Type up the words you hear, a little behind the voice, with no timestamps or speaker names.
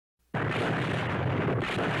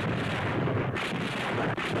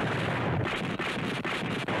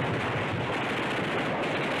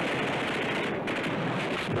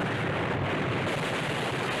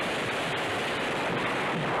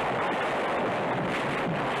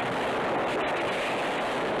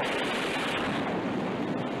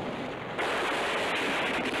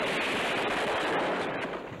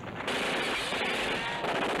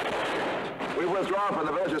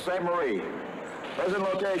St. Marie. Present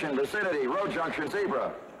location, vicinity, road junction,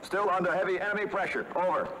 zebra. Still under heavy enemy pressure.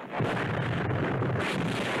 Over.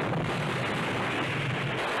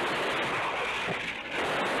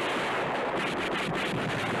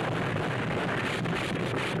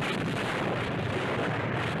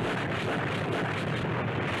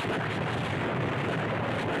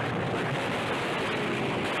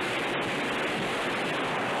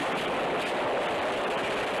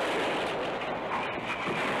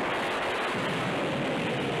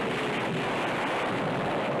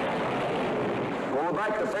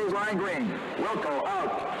 Back to phase line green. Wilco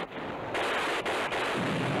out.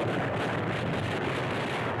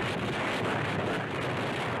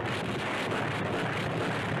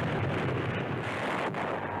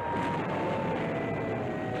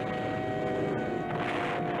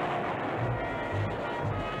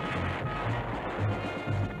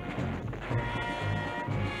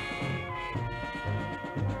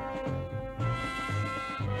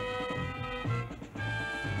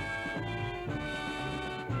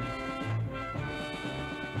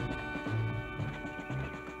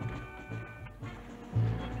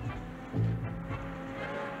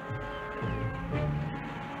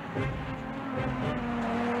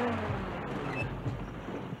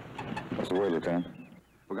 What's the word, Lieutenant?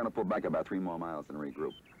 We're going to pull back about 3 more miles and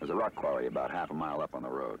regroup. There's a rock quarry about half a mile up on the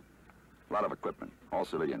road. A lot of equipment, all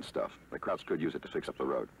civilian stuff. The Krauts could use it to fix up the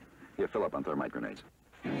road. Here, fill up on thermite grenades.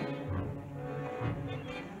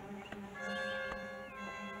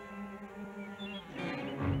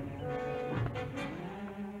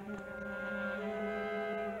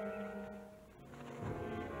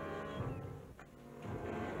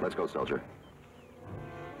 Let's go, soldier.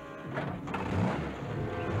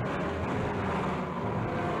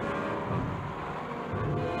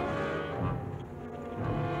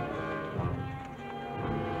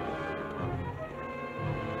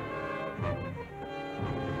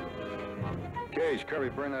 Gage, Kirby,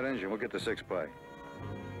 burn that engine. We'll get the 6-by.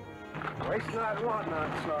 Waste not, want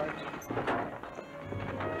not, Sarge.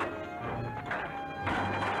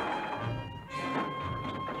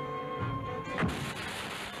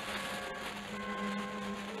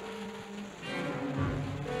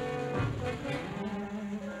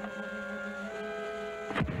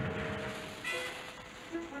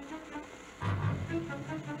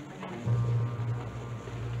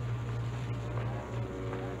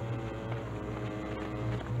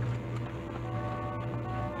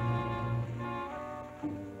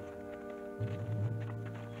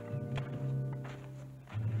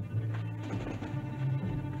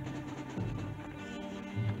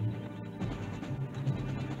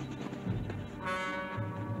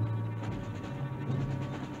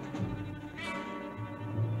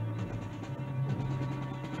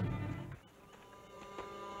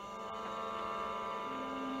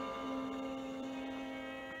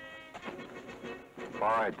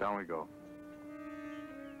 All right, down we go.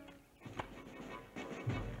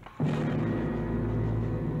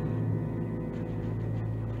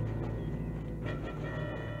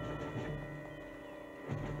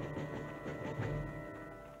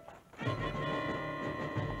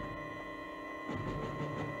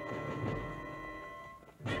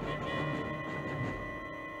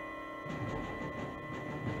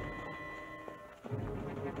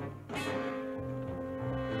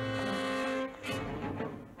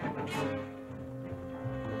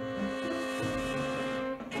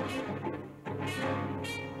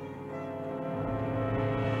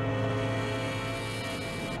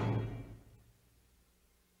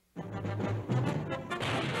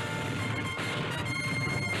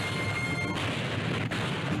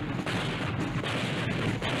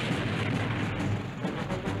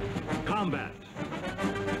 Combat.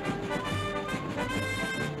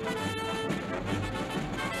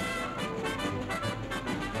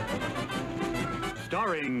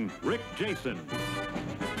 Starring Rick Jason.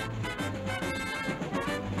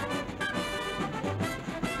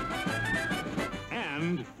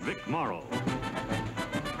 And Vic Morrow.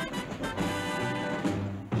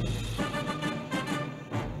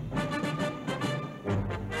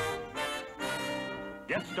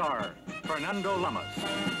 Guest star, Fernando Lamas.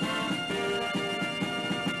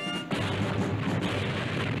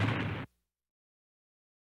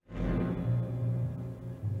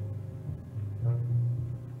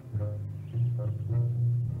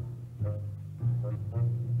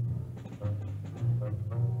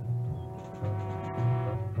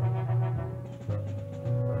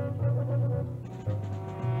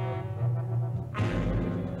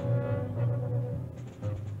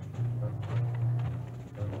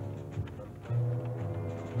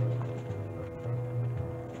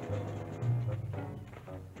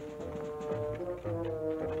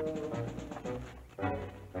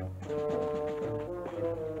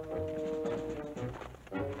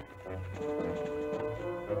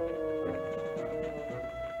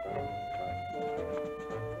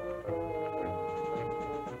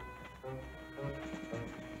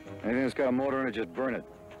 Anything that's got a motor in it, just burn it.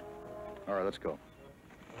 All right, let's go.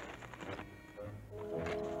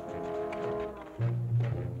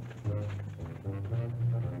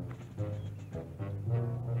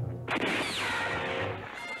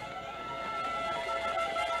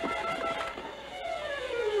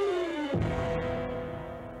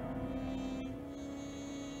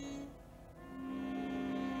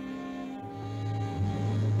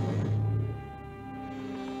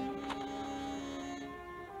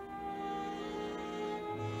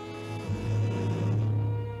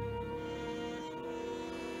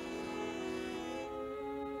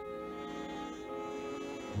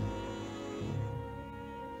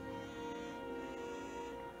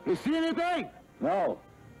 You see anything? No.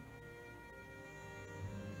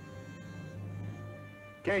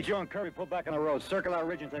 Okay, Joe and Kirby, pull back on the road. Circle our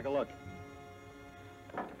ridge and take a look.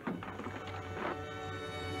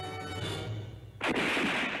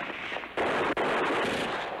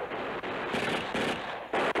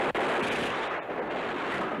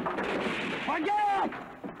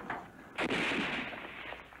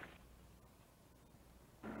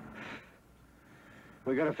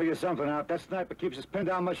 We gotta figure something out. That sniper keeps us pinned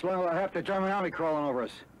down much longer than half the German army crawling over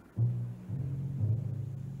us.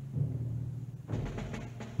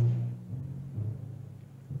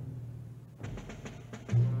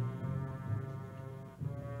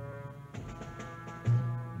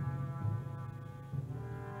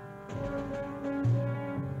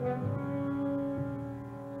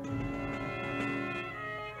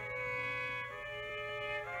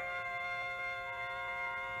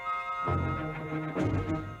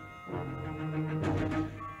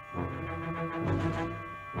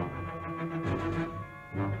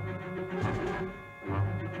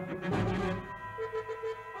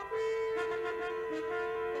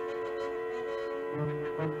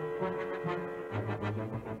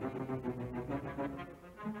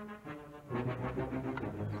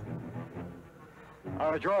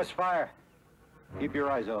 All right, draw us fire. Keep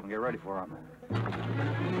your eyes open. Get ready for them.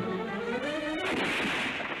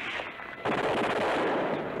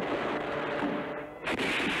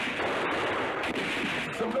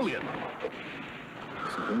 Civilian.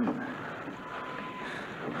 Civilian.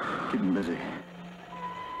 Keep him busy.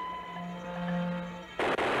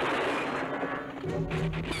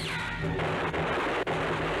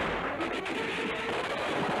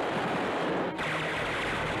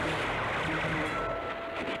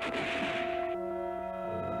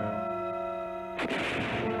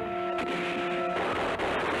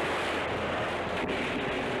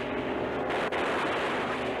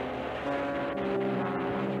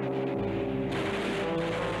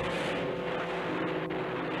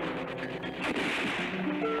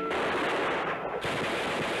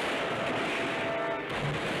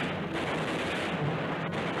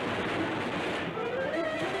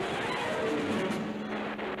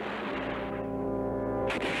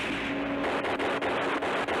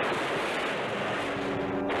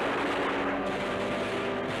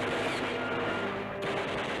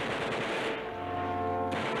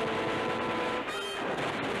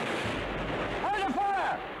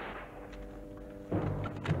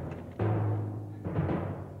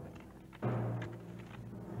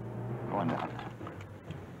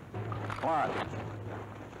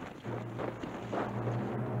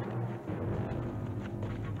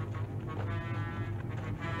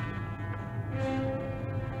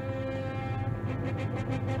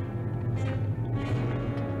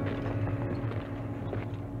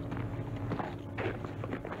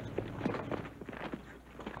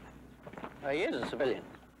 He is a civilian.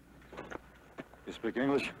 You speak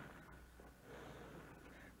English?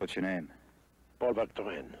 What's your name? Paul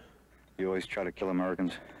Bertrand. You always try to kill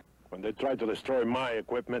Americans? When they try to destroy my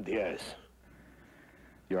equipment, yes.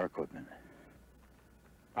 Your equipment?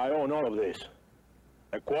 I own all of this.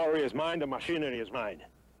 The quarry is mine, the machinery is mine.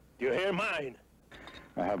 Do you hear? Mine?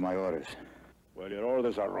 I have my orders. Well, your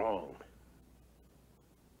orders are wrong.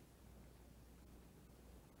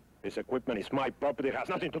 This equipment is my property. It has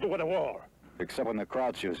nothing to do with the war. Except when the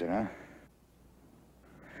crowd's using, huh?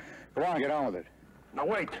 Go on, get on with it. Now,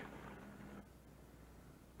 wait.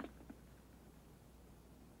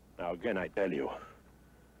 Now, again, I tell you.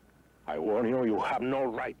 I warn you, you have no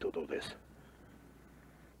right to do this.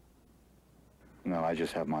 No, I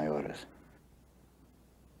just have my orders.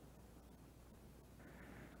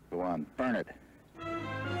 Go on, burn it.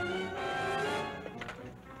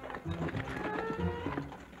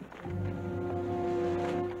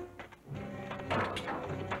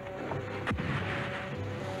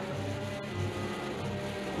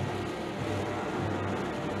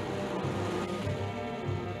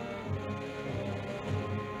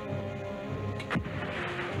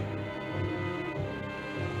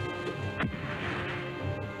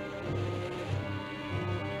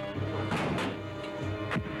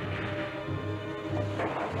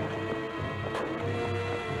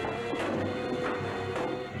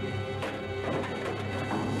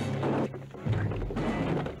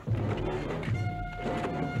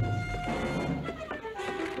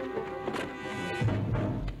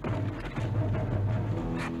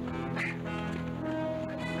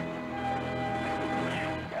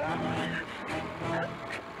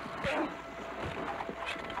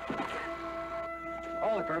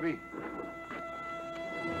 Kirby?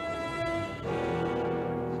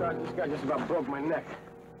 Sergeant, this guy just about broke my neck.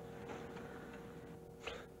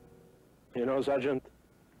 You know, Sergeant,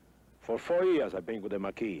 for 4 years I've been with the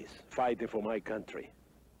ΜΑΧΗ, fighting for my country.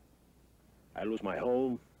 I lose my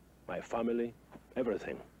home, my family,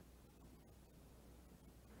 everything.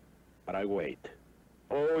 But I wait.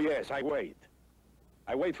 Oh, yes, I wait.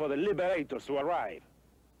 I wait for the liberators to arrive.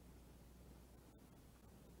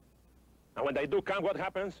 And when they do come, what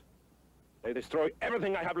happens? They destroy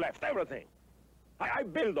everything I have left, everything. I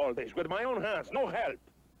build all this with my own hands, no help.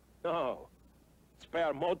 No.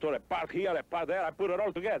 Spare motor, a part here, a part there, I put it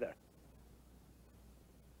all together.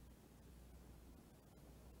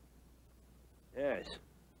 Yes.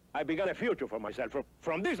 I began a future for myself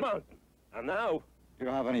from this mountain. And now... You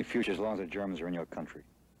don't have any future as long as the Germans are in your country.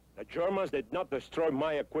 The Germans did not destroy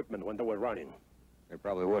my equipment when they were running. They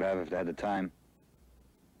probably would have if they had the time.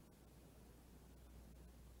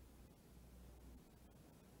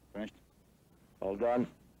 Finished? All done?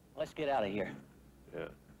 Let's get out of here. Yeah.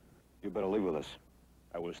 You better leave with us.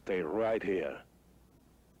 I will stay right here.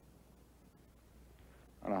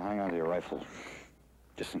 I'm gonna hang on to your rifle,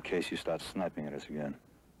 just in case you start sniping at us again.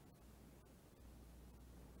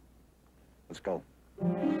 Let's go.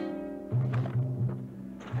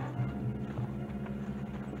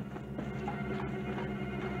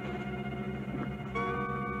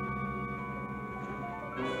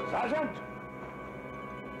 Sergeant!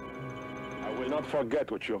 I will not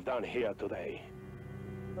forget what you have done here today.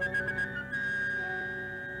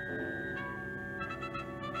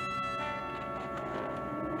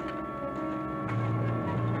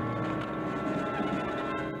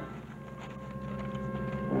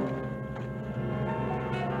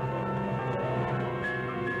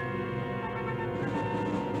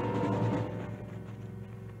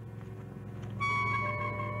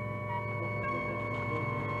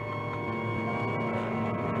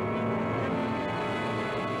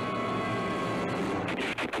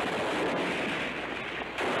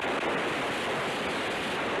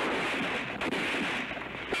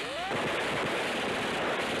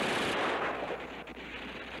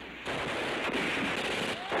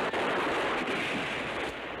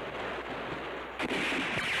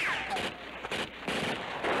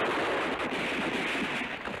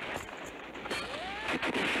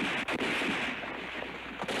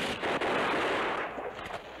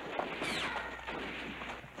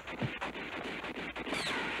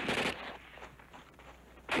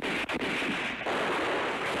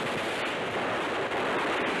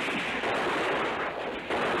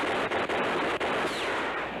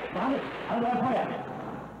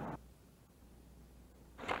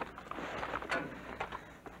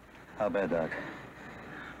 How bad, Doc?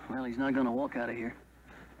 Well, he's not gonna walk out of here.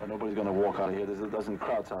 Well, nobody's gonna walk out of here. There's a dozen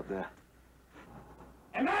krauts out there.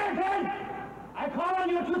 Americans! I call on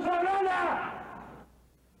you to surrender!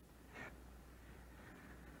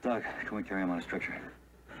 Doc, can we carry him on a stretcher?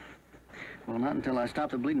 Well, not until I stop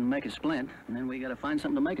the bleeding and make a splint, and then we gotta find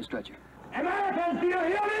something to make a stretcher. Americans, do you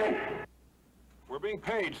hear me? We're being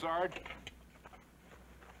paid, Sarge.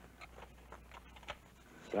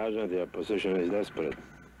 Sergeant, your position is desperate.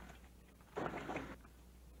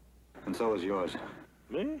 And so is yours.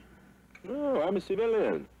 Me? No, I'm a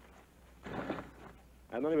civilian.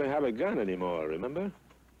 I don't even have a gun anymore, remember?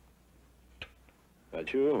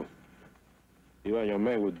 But you and your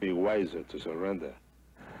men would be wiser to surrender.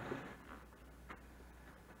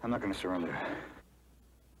 I'm not going to surrender.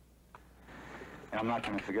 And I'm not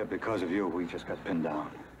going to forget because of you, we just got pinned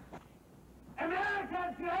down.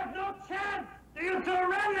 Americans, you have no chance! Do you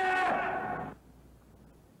surrender?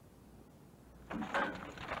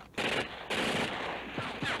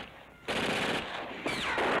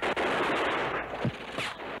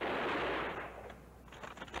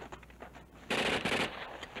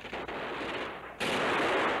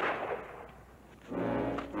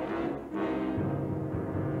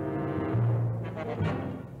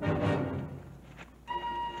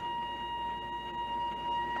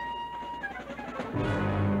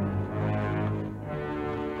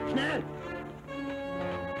 Schnell!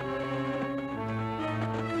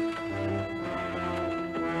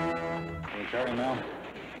 Can we carry him now?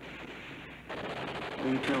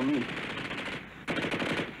 You tell me.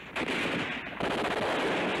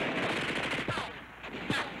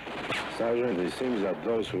 Sergeant, it seems that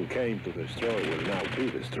those who came to destroy will now be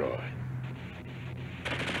destroyed.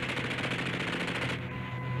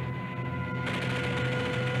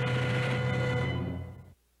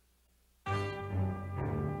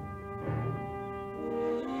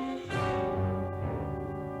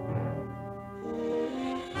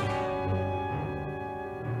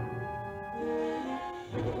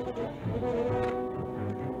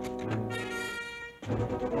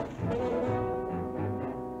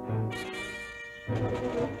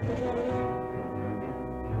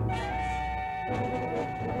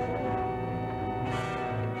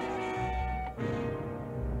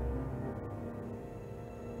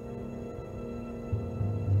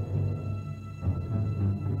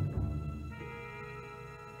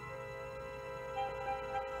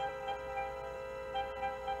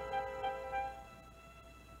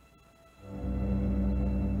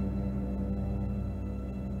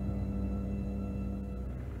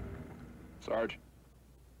 Sarge,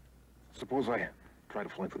 suppose I try to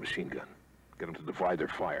flank the machine gun. Get them to divide their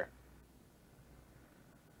fire.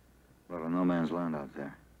 A lot of no man's land out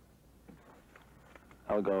there.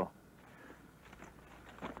 I'll go.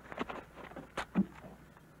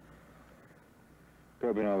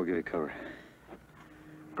 Kirby and I will give you cover.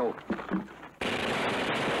 Go.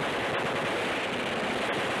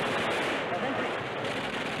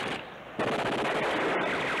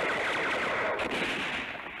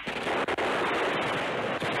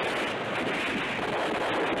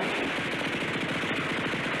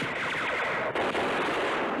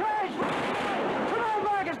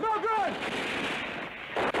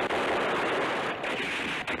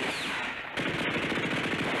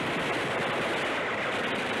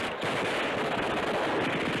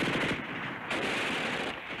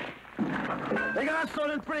 They got us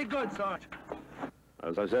loaded pretty good, Sarge.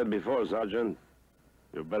 As I said before, Sergeant,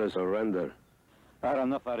 you better surrender. I had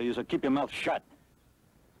enough out of you, so keep your mouth shut.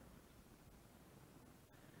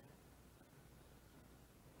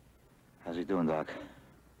 How's he doing, Doc?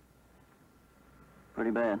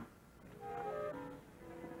 Pretty bad.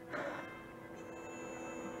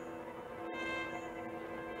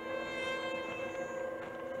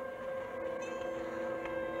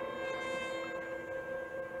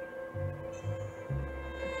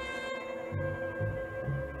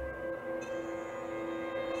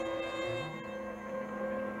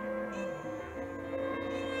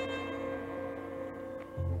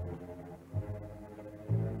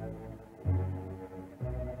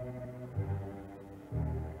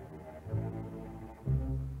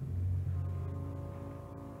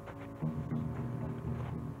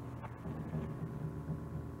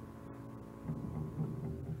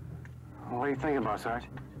 What are you thinking about, Sarge?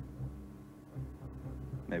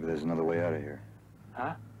 Maybe there's another way out of here.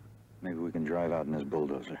 Huh? Maybe we can drive out in this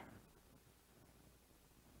bulldozer.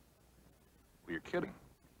 Well, you're kidding.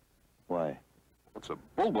 Why? What's a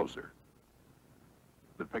bulldozer?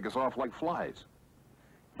 They'd pick us off like flies.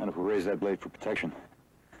 And if we raise that blade for protection,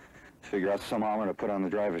 figure out some armor to put on the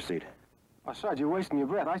driver's seat. Oh, Sarge, you're wasting your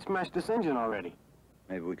breath. I smashed this engine already.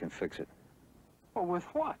 Maybe we can fix it. Well, with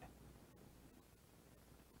what?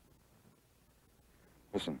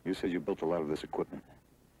 Listen, you said you built a lot of this equipment.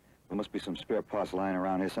 There must be some spare parts lying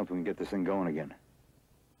around here, something we can get this thing going again.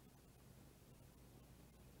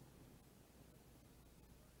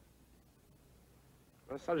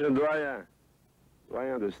 Well, Sergeant, do I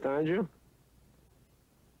understand you?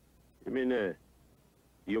 You mean,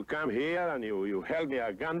 you come here and you held me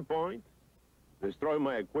at gunpoint, destroy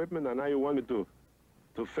my equipment, and now you want me to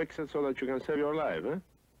fix it so that you can save your life, huh?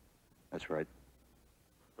 That's right.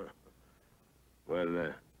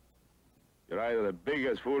 Well, you're either the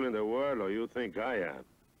biggest fool in the world or you think I am.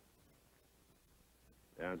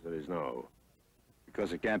 The answer is no.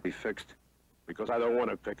 Because it can't be fixed? Because I don't want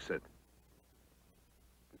to fix it.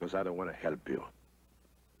 Because I don't want to help you.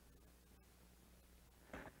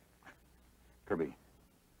 Kirby,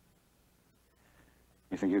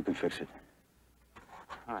 you think you can fix it?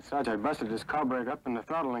 Sarge, I busted this carburetor up and the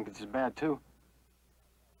throttle linkage is bad, too.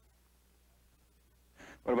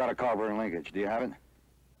 What about a carburetor linkage? Do you have it?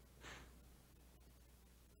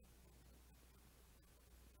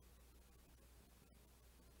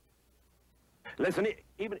 Listen,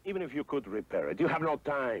 even if you could repair it, you have no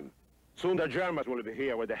time. Soon the Germans will be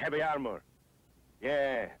here with the heavy armor.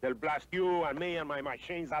 Yeah, they'll blast you and me and my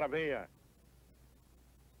machines out of here.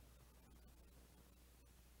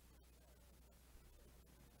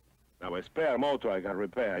 Now, a spare motor I can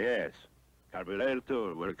repair, yes.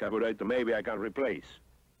 Carburetor, maybe I can replace.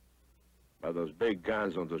 But those big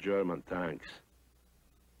guns on those German tanks,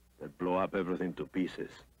 they'll blow up everything to pieces.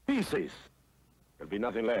 Pieces! There'll be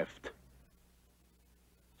nothing left.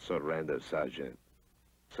 Surrender, Sergeant.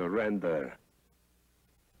 Surrender.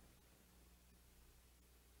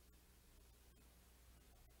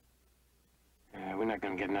 We're not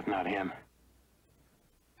gonna get nothing out of him.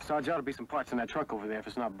 Sarge, ought to be some parts in that truck over there if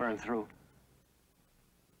it's not burned through.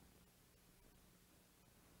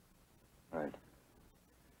 Right.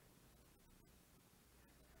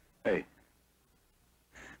 Hey,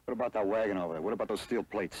 what about that wagon over there? What about those steel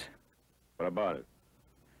plates? What about it?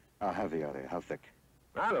 How heavy are they? How thick?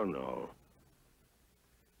 I don't know.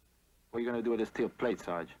 What are you gonna do with this steel plate,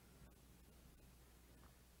 Sarge?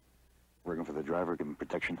 Working for the driver, give him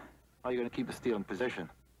protection. How are you gonna keep the steel in position?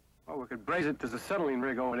 Oh, we could braze it. There's a settling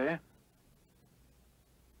rig over there.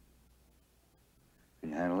 Can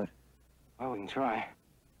you handle it? Well, we can try.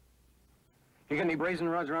 You got any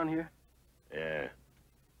brazing rods around here? Yeah,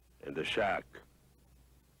 in the shack.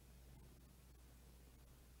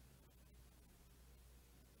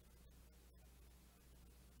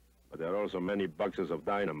 But there are also many boxes of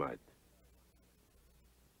dynamite.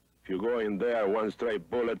 If you go in there, one stray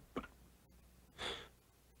bullet...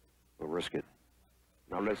 We'll risk it.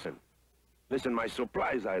 Now listen. Listen, my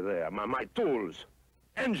supplies are there, my tools,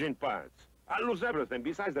 engine parts. I'll lose everything.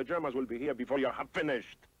 Besides, the Germans will be here before you're half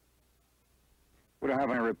finished. We don't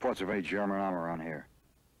have any reports of any German armor around here.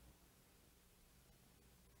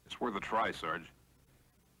 It's worth a try, Sarge.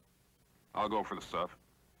 I'll go for the stuff.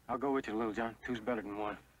 I'll go with you, Little John. Two's better than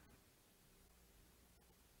one.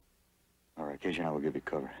 All right, Casey and I will give you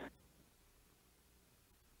cover.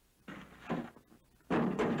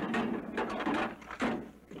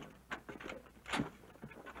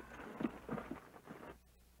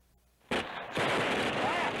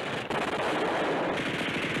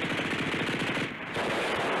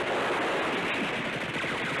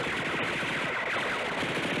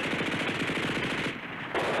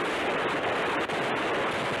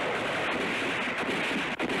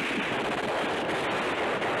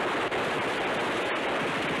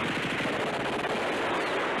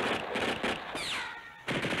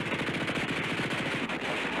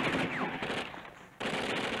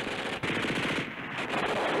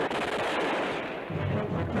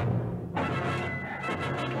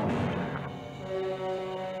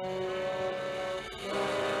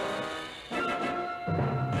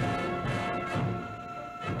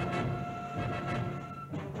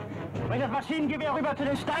 Bring das Maschinengewehr rüber zu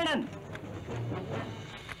den Steinen!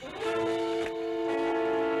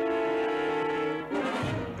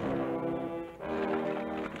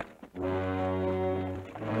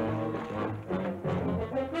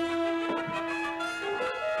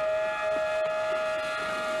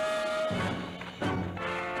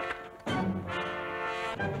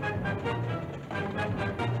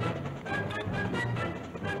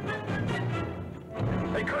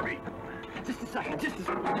 Hey, Kirby! Just a second.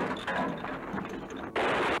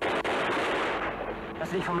 Lass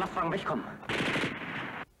dich vom Lastwagen wegkommen.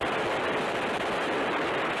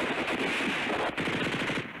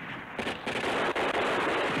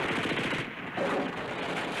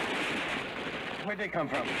 Where'd they come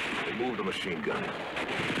from? They moved the machine gun.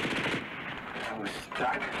 I was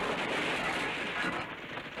stuck.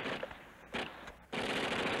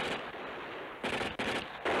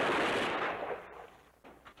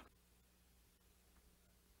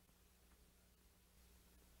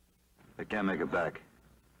 They can't make it back.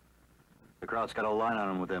 The crowd's got a line on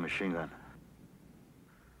them with their machine gun.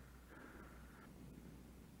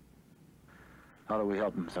 How do we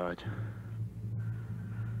help them, Sarge?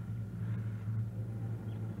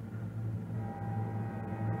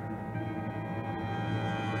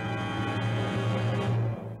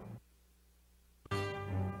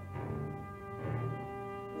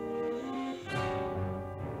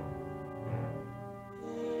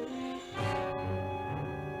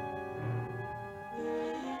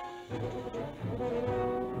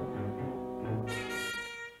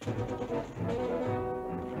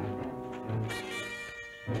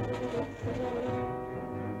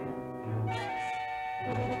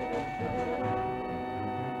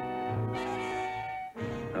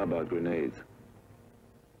 How about grenades?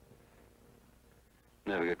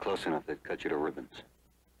 Never get close enough, they'd cut you to ribbons.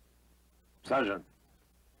 Sergeant,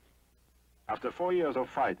 after 4 years of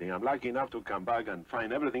fighting, I'm lucky enough to come back and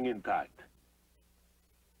find everything intact.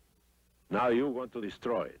 Now you want to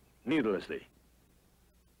destroy it, needlessly.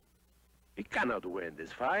 You cannot win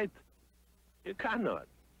this fight. You cannot.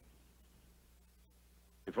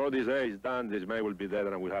 Before this day is done, this man will be dead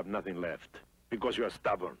and we'll have nothing left. Because you are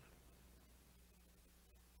stubborn.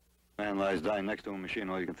 Man lies dying next to a machine,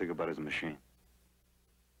 all you can think about is a machine.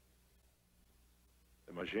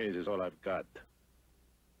 The machines is all I've got.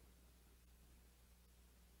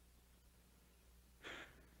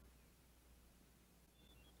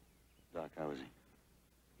 Doc, how is he?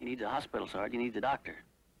 He needs a hospital, Sarge. He needs a doctor.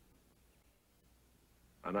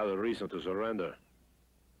 Another reason to surrender.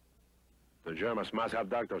 The Germans must have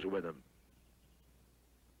doctors with them.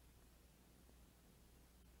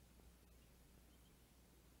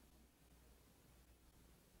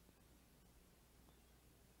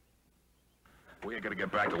 We ain't gonna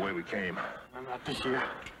get back the way we came. Not this year.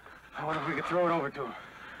 I wonder if we could throw it over to him.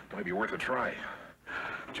 Might be worth a try.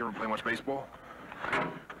 Did you ever play much baseball?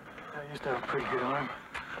 I used to have a pretty good arm.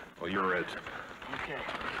 Well, you're it. Okay.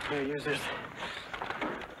 Here, use this.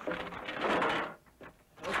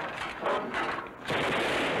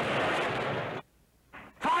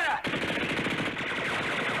 Fire!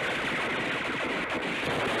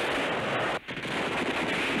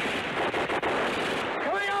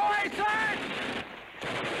 Coming your way, Sarge!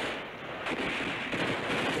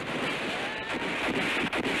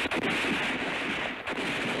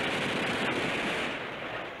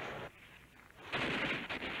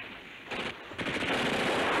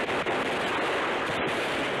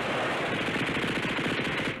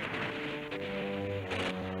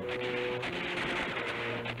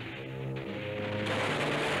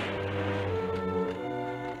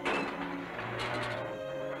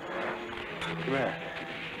 Come here.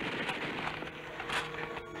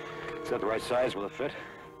 Is that the right size? Will it fit?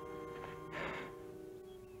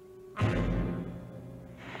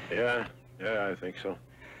 Yeah, I think so.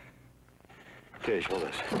 Okay, show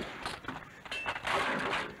this.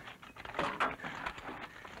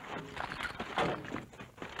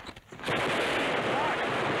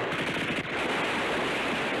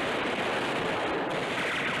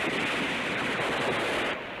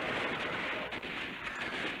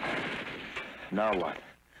 Now what?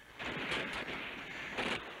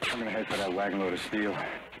 I'm gonna head for that wagon load of steel.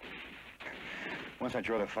 Once I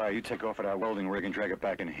draw the fire, you take off at our welding rig and drag it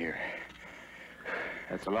back in here.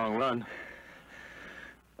 That's a long run.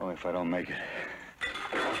 Only if I don't make it.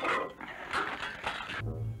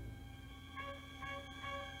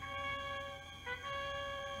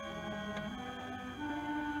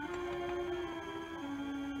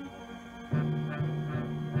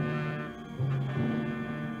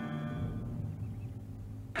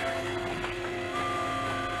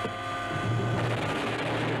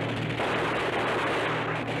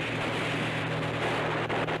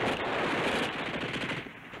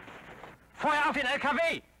 Feuer auf den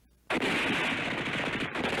LKW!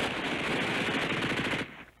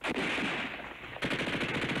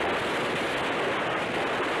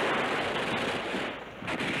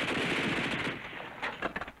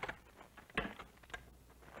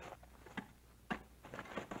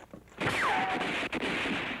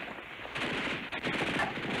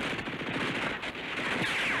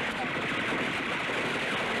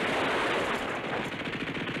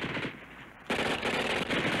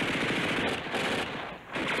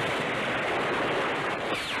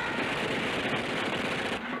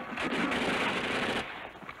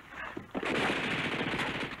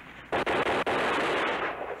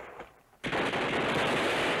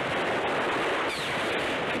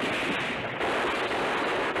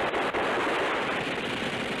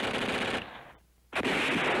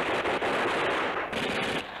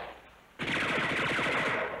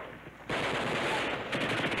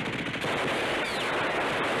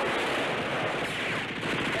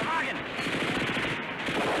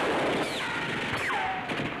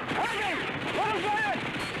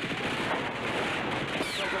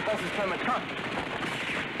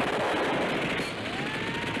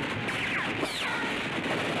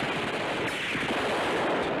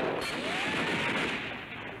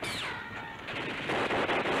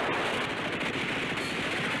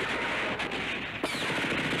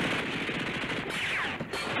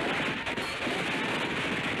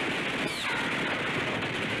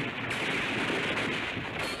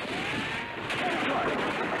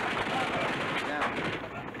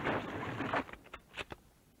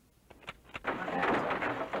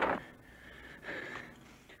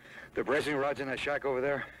 The bracing rod's in that shack over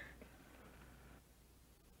there?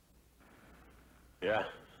 Yeah.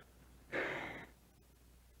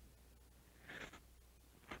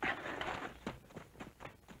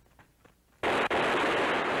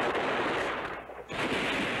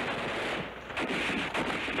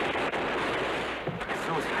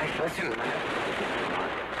 So tight, listen.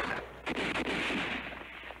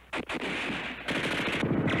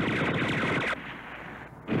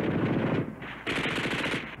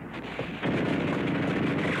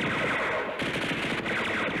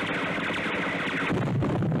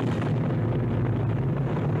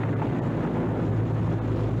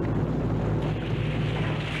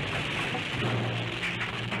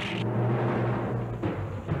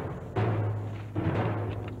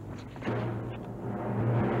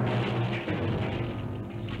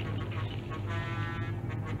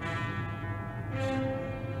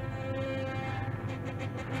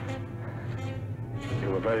 You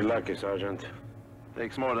were very lucky, Sergeant.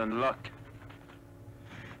 Takes more than luck.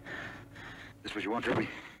 This what you want, Derby?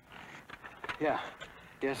 Yeah.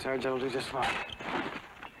 Yes, Sarge, that'll do just fine.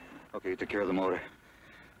 Okay, you take care of the motor.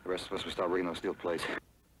 The rest of us will start rigging those steel plates.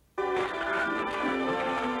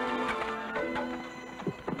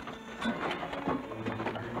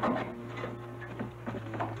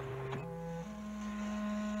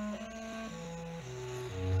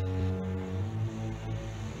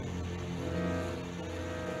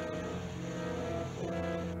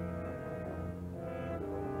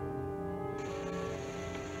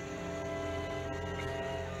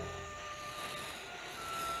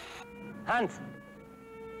 Hans!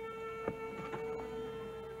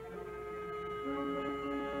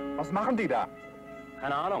 Was machen die da?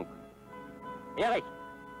 Keine Ahnung. Erich!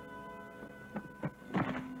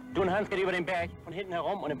 Du und Hans geht über den Berg von hinten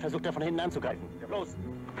herum und dann versucht er von hinten anzugreifen. Los!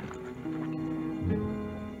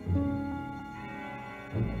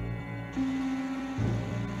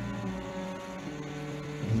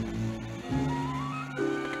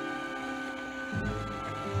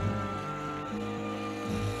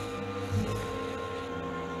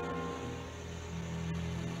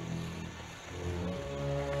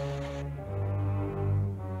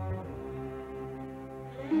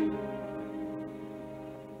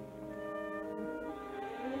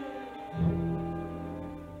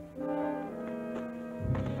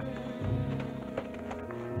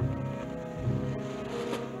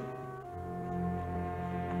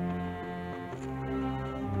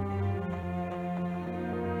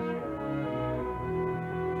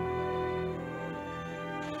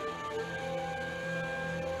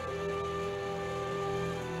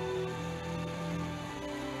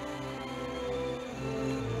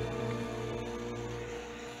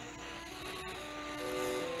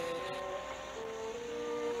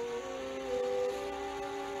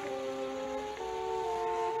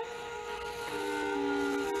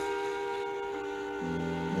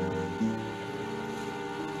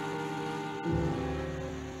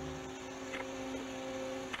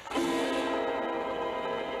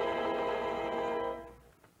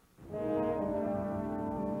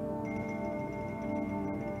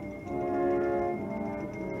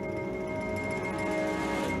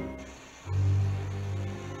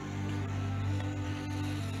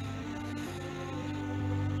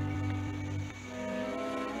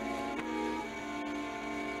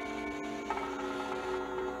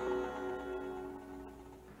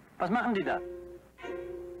 Was machen die da?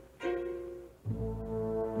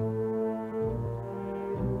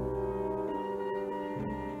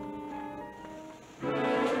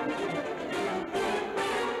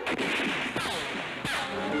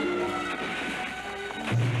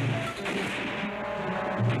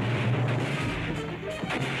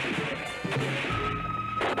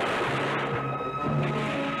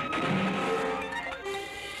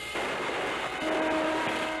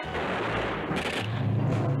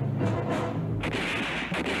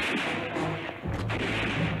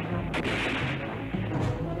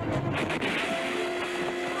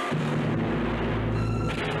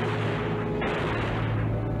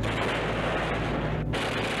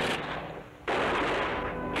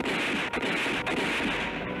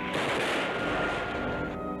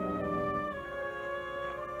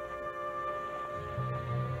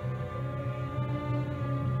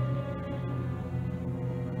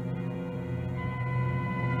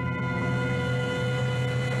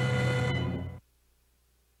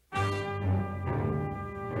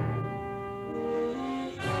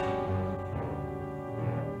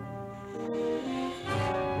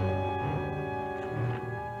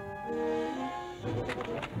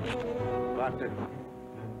 Warte.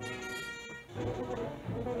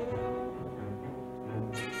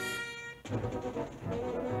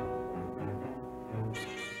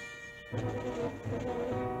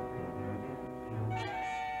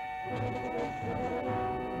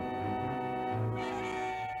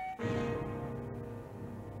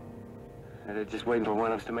 They're just waiting for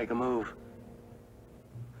one of us to make a move.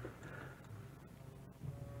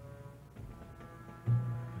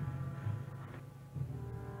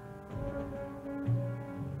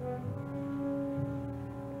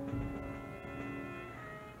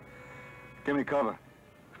 Give me cover.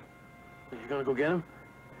 You gonna go get him?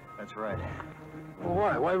 That's right. Well,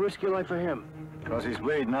 why? Why risk your life for him? Because he's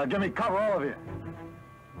bleeding. Now give me cover, all of you.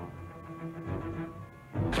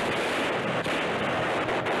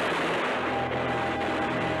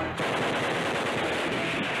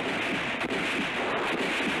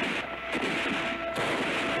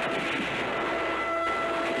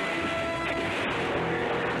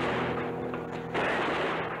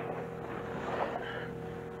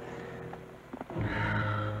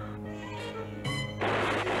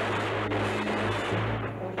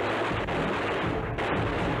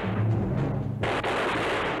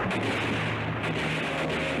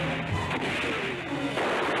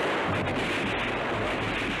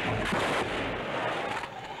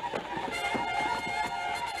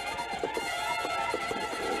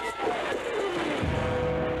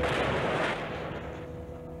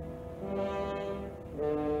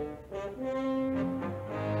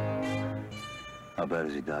 How bad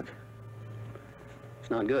is he, Doc?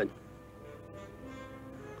 It's not good.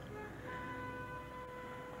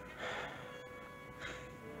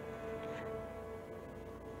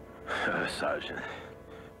 Sergeant.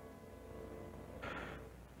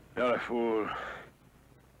 You're a fool.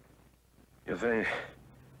 You think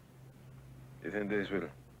this will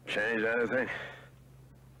change anything?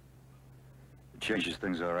 It changes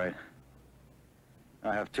things, all right.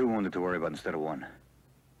 I have 2 wounded to worry about instead of 1.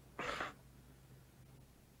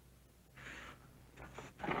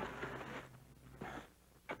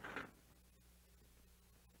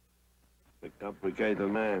 A complicated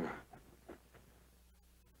man.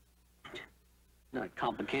 Not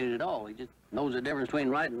complicated at all. He just knows the difference between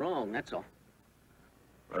right and wrong, that's all.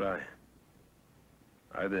 But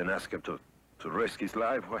I didn't ask him to risk his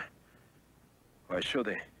life. Why should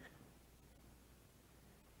he?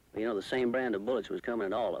 You know, the same brand of bullets was coming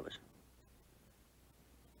at all of us.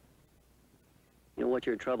 You know what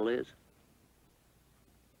your trouble is?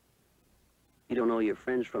 You don't know your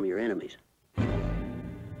friends from your enemies.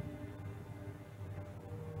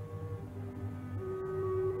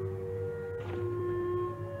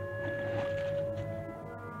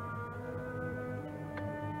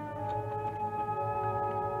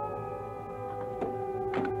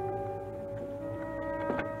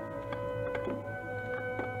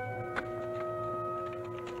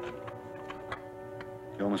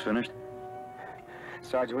 You almost finished?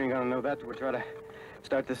 Sergeant, we ain't gonna know that till we try to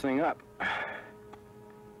start this thing up.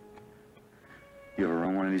 You ever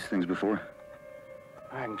run one of these things before?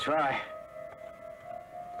 I can try.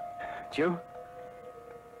 Did you?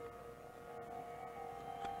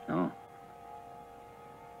 No.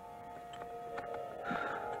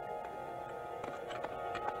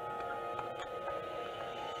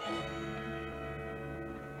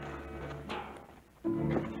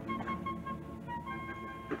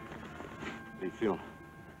 How you feel?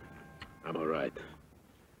 I'm all right.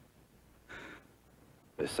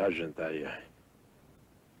 The sergeant,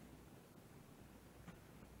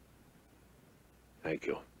 Thank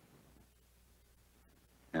you.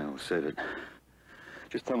 Yeah, we'll save it.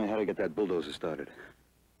 Just tell me how to get that bulldozer started.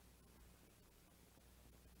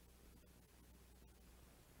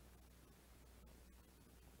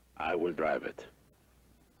 I will drive it.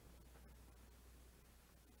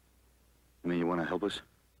 You mean you want to help us?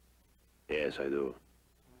 Yes, I do.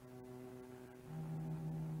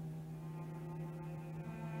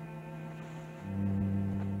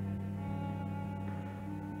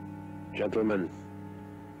 Gentlemen,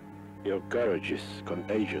 your courage is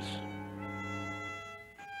contagious.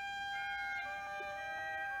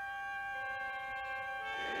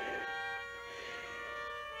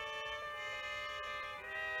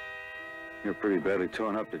 You're pretty badly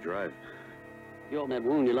torn up to drive. You open that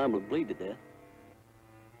wound, you're liable to bleed to death.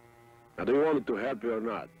 Now, do you want me to help you or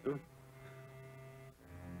not? Huh?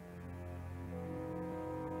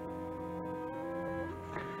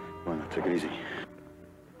 Well, take it easy.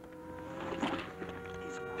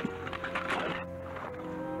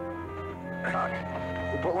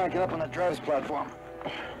 We'll put Lincoln up on the driver's platform.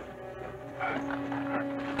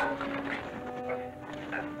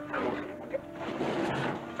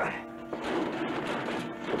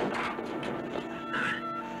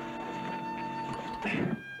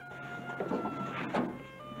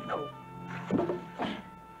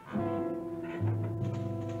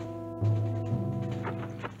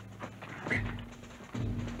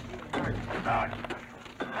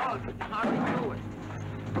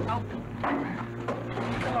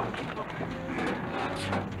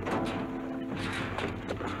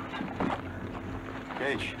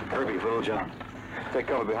 Gage, Herbie, Little John. Take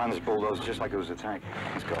cover behind this bulldozer just like it was a tank.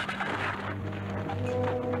 Let's go.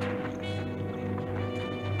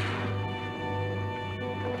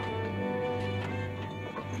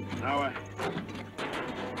 Now,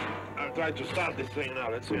 I'll try to start this thing now.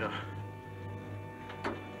 Let's see now.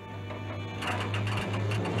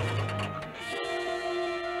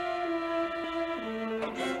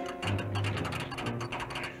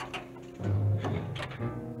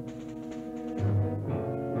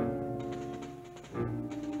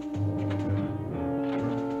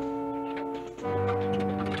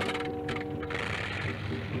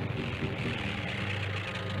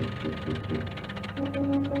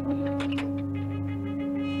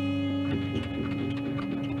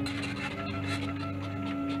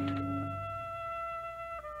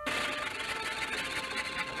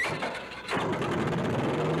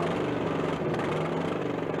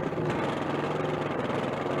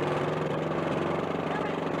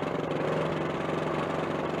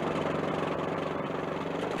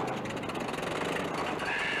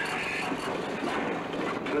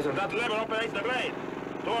 Listen, that lever operates the blade.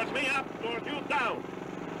 Towards me up, towards you down.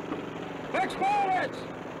 Fix forwards!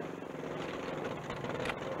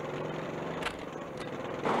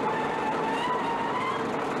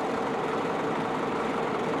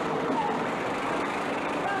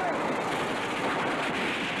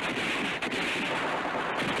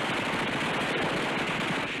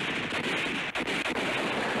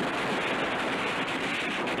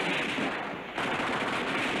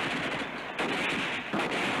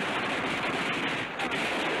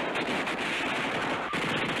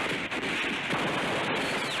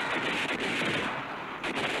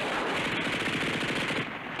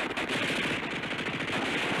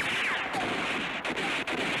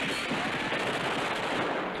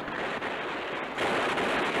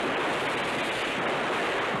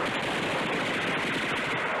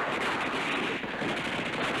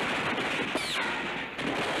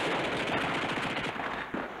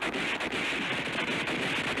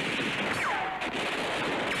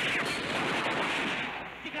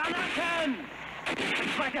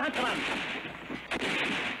 Rechte Hand dran.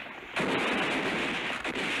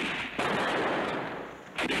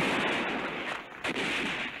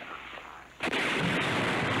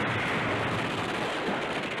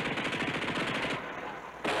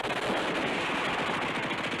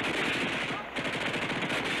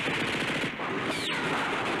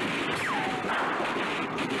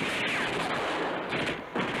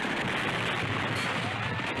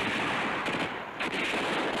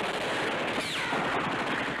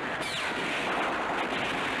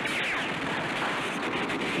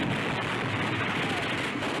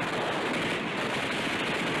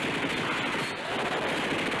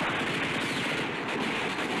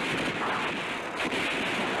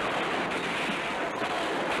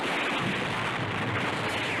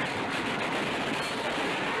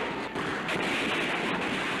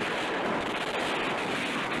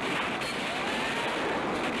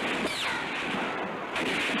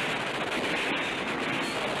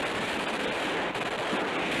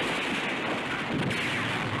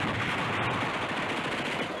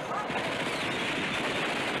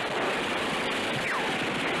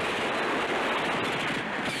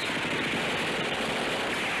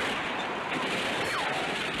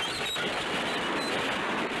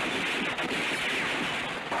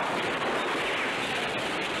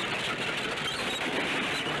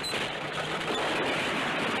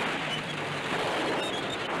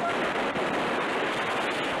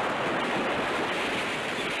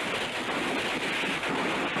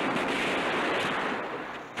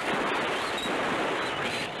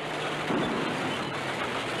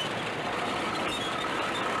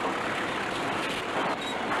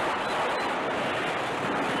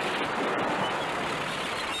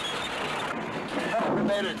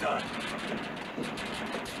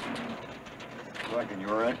 Reckon you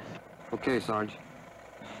all right? Okay, Sarge.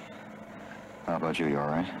 How about you? You all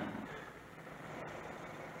right?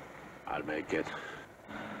 I'll make it.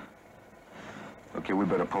 Okay, we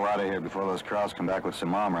better pull out of here before those crowds come back with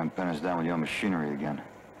some armor and pin us down with your machinery again.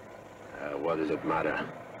 What does it matter?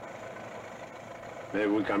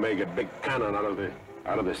 Maybe we can make a big cannon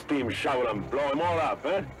out of the steam shower and blow them all up,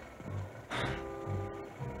 eh?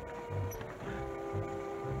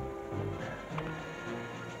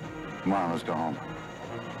 Come on, let's go home.